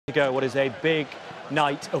Go. What is a big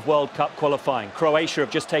night of World Cup qualifying. Croatia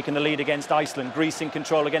have just taken the lead against Iceland, Greece in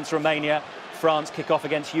control against Romania, France kick off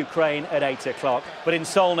against Ukraine at 8 o'clock. But in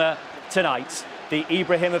Solna tonight, the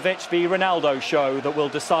Ibrahimovic v Ronaldo show that will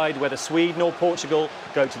decide whether Sweden or Portugal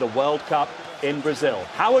go to the World Cup in Brazil.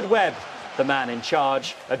 Howard Webb, the man in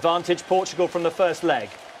charge, advantage Portugal from the first leg,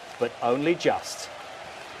 but only just.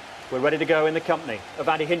 We're ready to go in the company of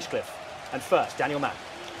Andy Hinchcliffe. And first, Daniel Mann.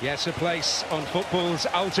 Yes, a place on football's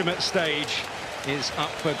ultimate stage is up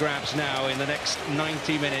for grabs now in the next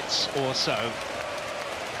 90 minutes or so.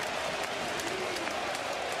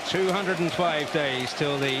 205 days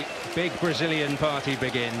till the big Brazilian party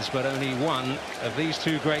begins, but only one of these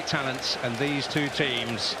two great talents and these two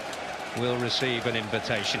teams will receive an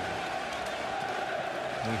invitation.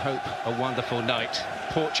 We hope a wonderful night.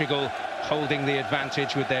 Portugal holding the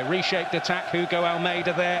advantage with their reshaped attack. Hugo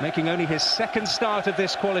Almeida there, making only his second start of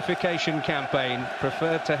this qualification campaign.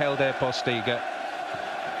 Preferred to Helder Postiga.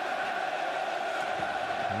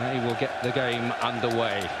 And they will get the game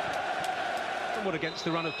underway. Somewhat against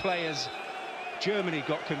the run of players, Germany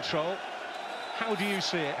got control. How do you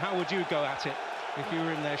see it? How would you go at it if you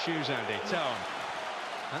were in their shoes, Andy? Tell them.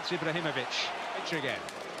 That's Ibrahimovic. Pitch again.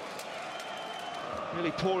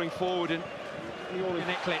 Really pouring forward and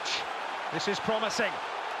Niklic. This is promising.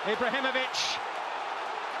 Ibrahimovic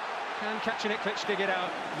can catch Niklic, dig it out.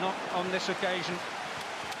 Not on this occasion.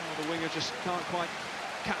 Oh, the winger just can't quite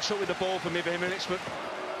catch up with the ball from Ibrahimovic, but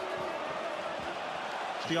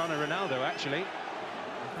Cristiano Ronaldo, actually.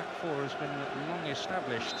 The back four has been long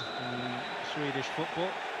established in Swedish football.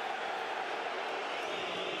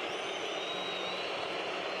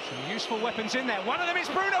 Some useful weapons in there. One of them is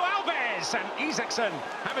Bruno Alves, and Isaacson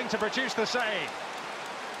having to produce the save.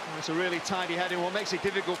 It's a really tidy heading. What makes it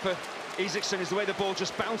difficult for Isaacson is the way the ball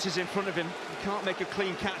just bounces in front of him. He can't make a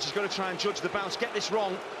clean catch. He's got to try and judge the bounce. Get this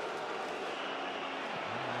wrong.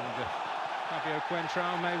 And Fabio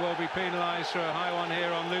Coentrão may well be penalised for a high one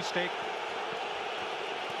here on Lustig.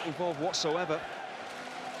 Involved whatsoever.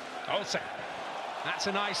 Olsen. That's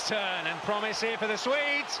a nice turn and promise here for the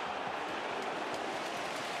Swedes.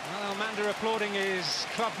 Well, Almeida applauding his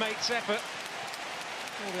clubmate's effort.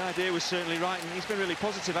 Well, the idea was certainly right, and he's been really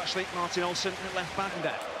positive, actually, Martin Olsen at left back.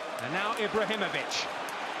 And now Ibrahimovic.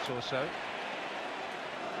 So.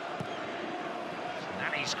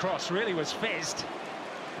 Nani's cross really was fizzed.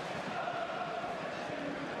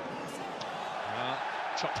 Well,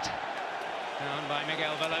 chopped down by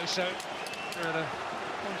Miguel Veloso. They're at a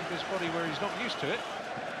point of his body where he's not used to it.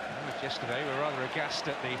 Yesterday, we were rather aghast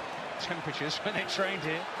at the temperatures when they trained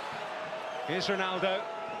here. Here's Ronaldo.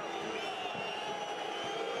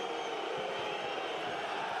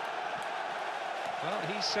 Well,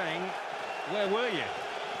 he's saying, where were you?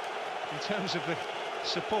 In terms of the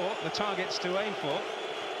support, the targets to aim for.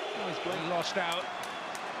 Oh, he's playing lost out.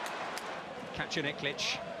 Catch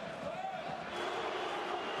Niklic.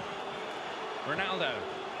 Ronaldo.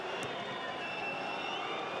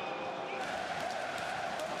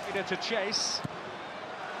 Leader to chase.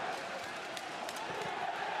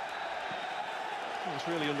 Well, it's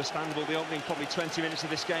really understandable. The opening probably 20 minutes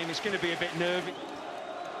of this game, it's going to be a bit nervy.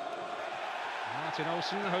 Martin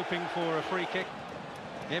Olsen hoping for a free kick.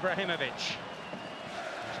 Ibrahimovic.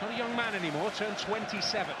 He's not a young man anymore, turned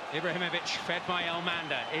 27. Ibrahimovic fed by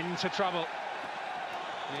Almeida into trouble.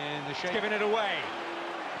 In the shape. Giving it away.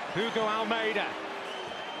 Hugo Almeida.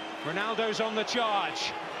 Ronaldo's on the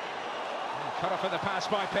charge. Cut off at the pass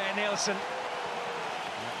by Per Nielsen.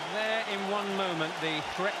 There in one moment the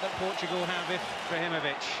threat that Portugal have if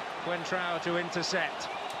Ibrahimovic. Coentrão to intercept.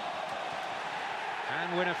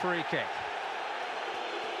 And win a free kick.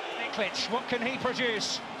 Niklic, what can he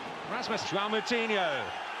produce? Rasmus João Moutinho.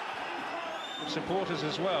 Supporters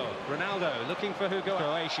as well. Ronaldo looking for Hugo.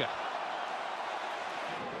 Croatia.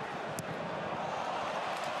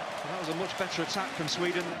 That was a much better attack from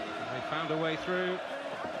Sweden. They found a way through,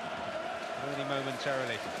 only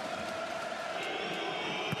momentarily.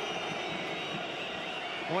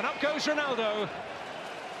 Well, up goes Ronaldo.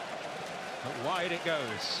 But wide it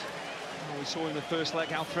goes. Well, we saw in the first leg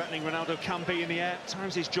how threatening Ronaldo can be in the air. At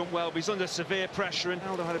times he's jumped well, but he's under severe pressure, and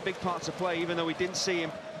Ronaldo had a big part to play, even though we didn't see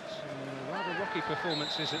him. Some rather rocky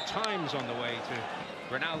performances at times on the way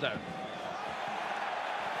to Ronaldo.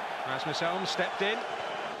 Rasmus Elm stepped in.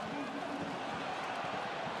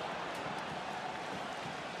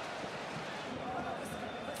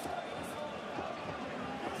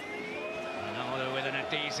 Ronaldo with an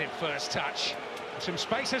adhesive first touch. Some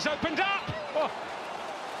space has opened up. Oh.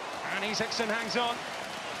 And Isaacson hangs on.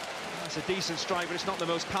 That's a decent strike, but it's not the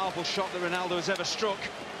most powerful shot that Ronaldo has ever struck.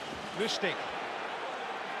 Lustig.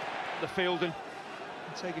 The field, and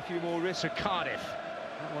Take a few more risks. To Cardiff.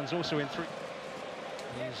 That one's also in through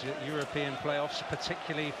these European playoffs,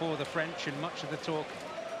 particularly for the French, and much of the talk.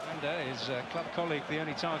 And his club colleague, the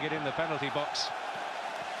only target in the penalty box.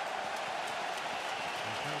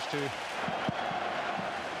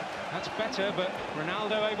 That's better, but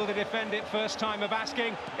Ronaldo able to defend it. First time of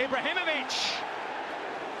asking. Ibrahimovic.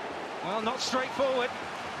 Well, not straightforward.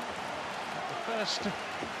 The first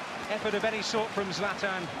effort of any sort from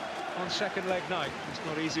Zlatan on second leg night. It's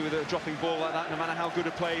not easy with a dropping ball like that, no matter how good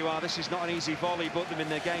a player you are. This is not an easy volley, but them in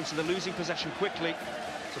their game, so they're losing possession quickly.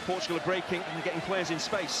 So Portugal are breaking and they're getting players in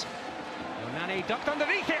space. Nani ducked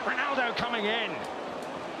underneath it. Ronaldo coming in.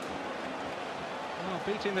 Oh,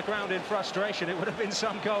 beating the ground in frustration. It would have been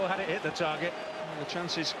some goal had it hit the target. Well, the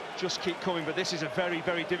chances just keep coming, but this is a very,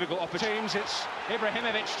 very difficult opportunity. It's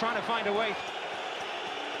Ibrahimovic trying to find a way.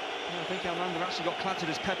 I think Almander actually got clattered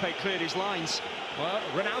as Pepe cleared his lines. Well,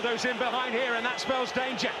 Ronaldo's in behind here, and that spells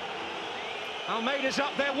danger. Almeida's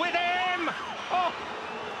up there with him. Oh!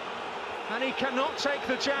 And he cannot take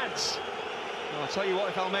the chance. Well, I'll tell you what,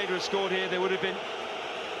 if Almeida had scored here, there would have been...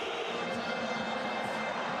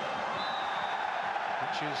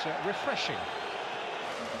 Which is refreshing.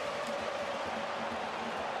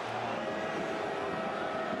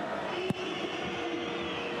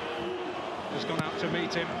 Has gone out to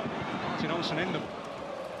meet him. Martin Olsen in them.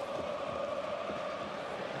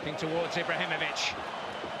 Looking towards Ibrahimovic.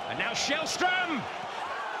 And now Shellstrom!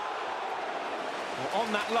 Well,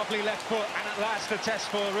 on that lovely left foot, and at last a test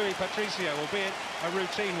for Rui Patricio, albeit a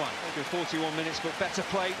routine one. Maybe 41 minutes, but better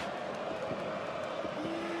play.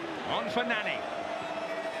 On for Nani.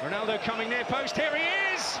 Ronaldo coming near post, here he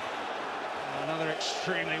is! Another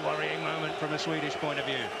extremely worrying moment from a Swedish point of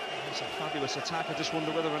view. It's a fabulous attack. I just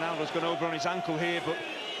wonder whether Ronaldo's gone over on his ankle here, but...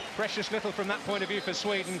 Precious little from that point of view for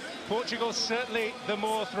Sweden. Portugal certainly the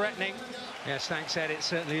more threatening. Yes, thanks, Ed, it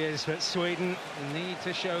certainly is, but Sweden need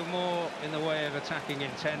to show more in the way of attacking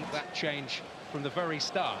intent. That change from the very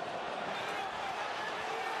start.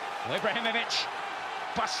 Well, Ibrahimovic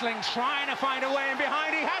bustling, trying to find a way in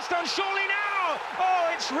behind. He has done, surely now!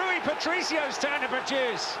 Oh, it's Rui Patricio's turn to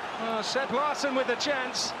produce. Oh, Seb Larsson with the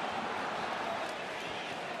chance.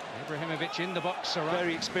 Ibrahimovic in the box.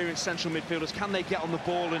 Very experienced central midfielders. Can they get on the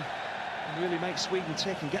ball and really make Sweden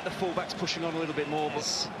tick and get the fullbacks pushing on a little bit more?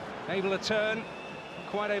 Yes. But able to turn,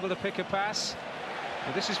 quite able to pick a pass.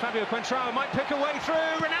 Well, this is Fabio Contrao, might pick a way through.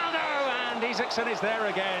 Ronaldo, and Isaacson is there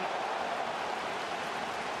again.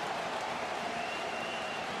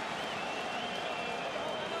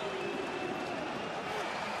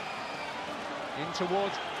 In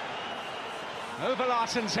towards over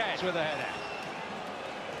Larsson's head with a header.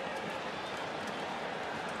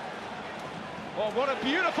 Oh, what a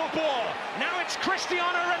beautiful ball. Now it's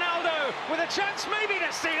Cristiano Ronaldo with a chance maybe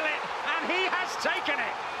to seal it, and he has taken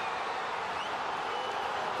it.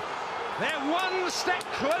 They're one step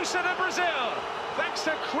closer to Brazil, thanks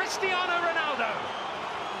to Cristiano Ronaldo.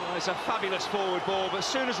 Oh, it's a fabulous forward ball, but as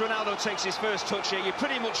soon as Ronaldo takes his first touch here, you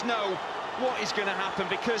pretty much know what is going to happen,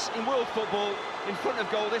 because in world football, in front of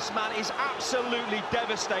goal, this man is absolutely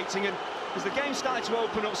devastating. And as the game started to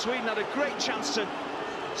open up, Sweden had a great chance to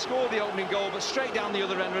score the opening goal, but straight down the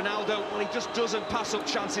other end, Ronaldo, well, he just doesn't pass up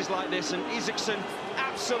chances like this, and Isaacson,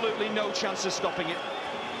 absolutely no chance of stopping it.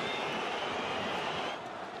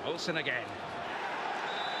 Olsen again.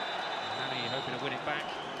 Nani hoping to win it back.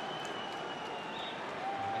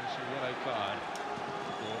 There's a yellow card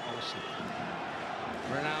for Olsen.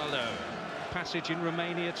 Ronaldo, passage in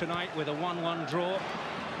Romania tonight with a 1-1 draw.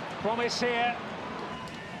 Promise here.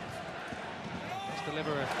 Let's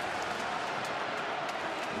deliver a...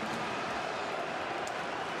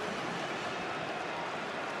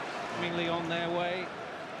 seemingly on their way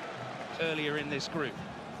earlier in this group.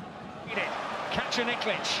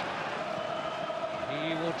 Kacaniklic.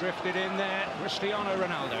 He will drift it in there. Cristiano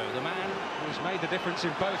Ronaldo, the man who's made the difference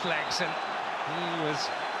in both legs, and he was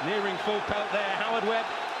nearing full pelt there. Howard Webb.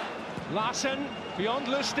 Larsson beyond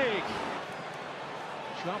Lustig.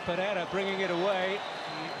 João Pereira bringing it away.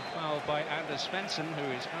 Fouled by Anders Svensson,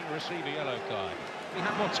 who is going to receive a yellow card. He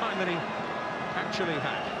had more time than he actually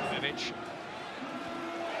had. Ibrahimovic.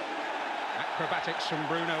 Acrobatics from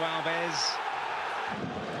Bruno Alves.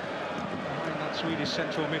 Behind that Swedish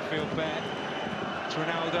central midfield pair. It's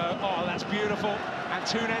Ronaldo. Oh, that's beautiful. And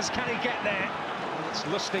Tunes, can he get there? And it's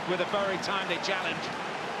Lustig with a very timely challenge.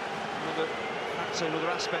 That's another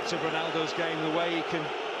aspect of Ronaldo's game, the way he can...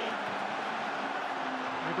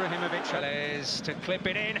 Ibrahimovic is to clip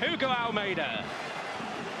it in. Hugo Almeida.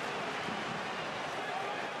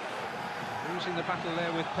 Losing the battle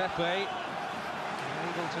there with Pepe.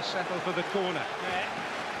 Able to settle for the corner.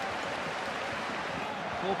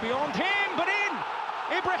 Well, beyond him, but in!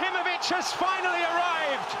 Ibrahimovic has finally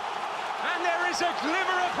arrived! And there is a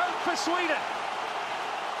glimmer of hope for Sweden.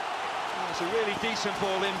 It's a really decent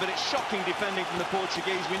ball in, but it's shocking defending from the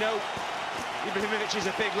Portuguese. We know Ibrahimovic is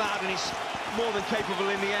a big lad and he's more than capable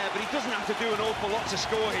in the air, but he doesn't have to do an awful lot to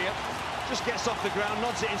score here. Just gets off the ground,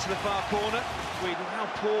 nods it into the far corner. Sweden, how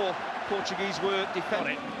poor Portuguese were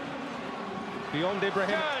defending. Beyond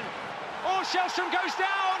Ibrahimovic. Oh, Shellstrom goes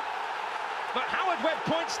down! But Howard Webb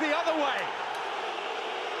points the other way.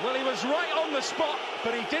 Well, he was right on the spot,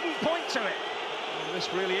 but he didn't point to it. Well,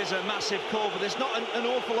 this really is a massive call, but there's not an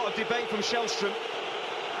awful lot of debate from Shellstrom.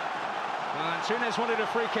 Antunes wanted a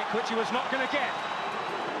free kick, which he was not going to get.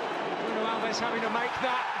 Bruno Alves having to make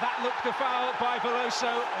that. That looked a foul by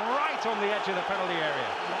Veloso, right on the edge of the penalty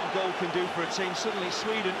area. What a goal can do for a team. Suddenly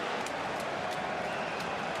Sweden.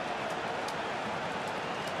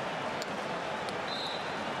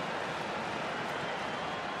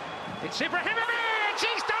 It's Ibrahimovic!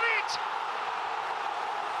 He's done it!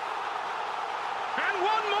 And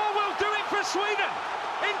one more will do it for Sweden.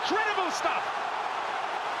 Incredible stuff.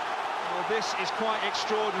 Well, this is quite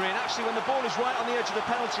extraordinary, and actually when the ball is right on the edge of the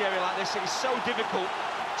penalty area like this, it is so difficult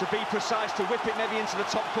to be precise, to whip it maybe into the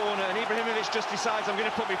top corner, and Ibrahimovic just decides, I'm going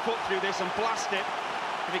to put my foot through this and blast it.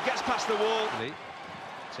 If it gets past the wall...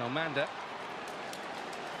 It's Almanda.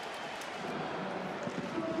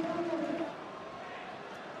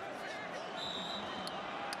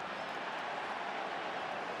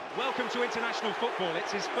 Welcome to international football.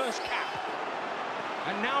 It's his first cap.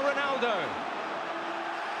 And now Ronaldo.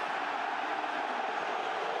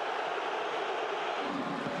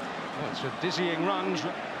 Oh, it's a dizzying run.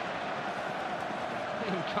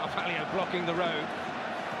 Carvalho blocking the road.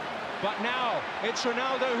 But now it's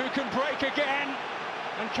Ronaldo who can break again.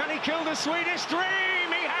 And can he kill the Swedish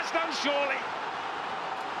dream? He has done, surely.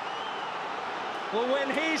 Well, when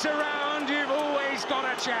he's around, you've always got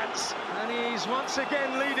a chance. And he's once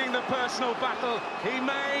again leading the personal battle. He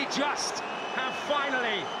may just have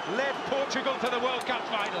finally led Portugal to the World Cup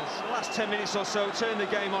finals. The last 10 minutes or so turned the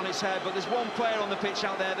game on its head, but there's one player on the pitch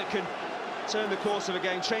out there that can turn the course of a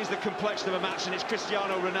game, change the complexion of a match, and it's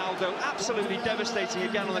Cristiano Ronaldo. Absolutely devastating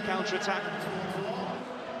again on the counter-attack.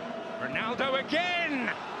 Ronaldo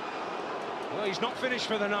again! Well, he's not finished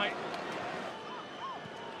for the night.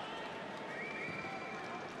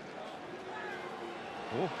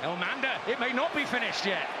 Oh, Elmander, it may not be finished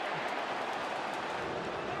yet.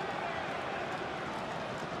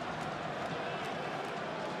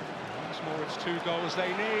 Once more, it's 2 goals they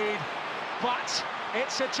need. But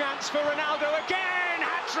it's a chance for Ronaldo again,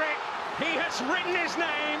 hat-trick. He has written his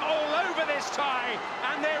name all over this tie,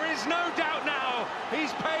 and there is no doubt now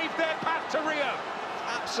he's paved their path to Rio.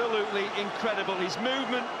 Absolutely incredible. His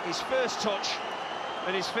movement, his first touch,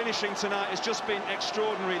 and his finishing tonight has just been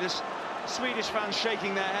extraordinary. This Swedish fans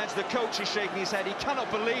shaking their heads, the coach is shaking his head. He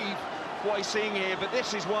cannot believe what he's seeing here, but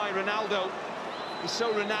this is why Ronaldo is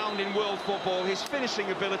so renowned in world football. His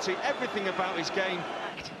finishing ability, everything about his game.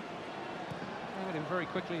 Covered him very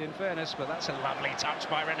quickly, in fairness, but that's a lovely touch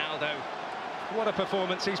by Ronaldo. What a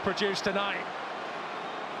performance he's produced tonight.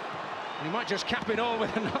 And he might just cap it all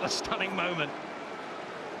with another stunning moment.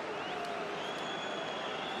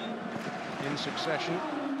 In succession.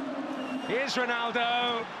 Here's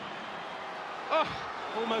Ronaldo. Oh,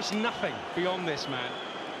 almost nothing beyond this man.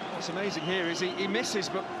 What's amazing here is he misses,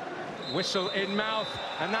 but... Whistle in mouth,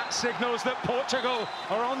 and that signals that Portugal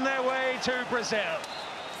are on their way to Brazil.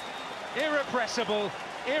 Irrepressible,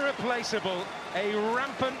 irreplaceable, a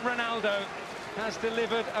rampant Ronaldo has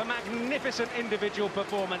delivered a magnificent individual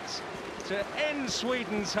performance to end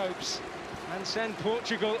Sweden's hopes and send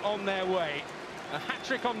Portugal on their way. A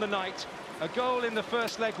hat-trick on the night, a goal in the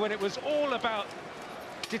first leg when it was all about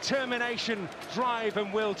determination, drive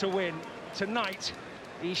and will to win. Tonight,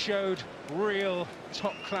 he showed real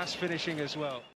top-class finishing as well.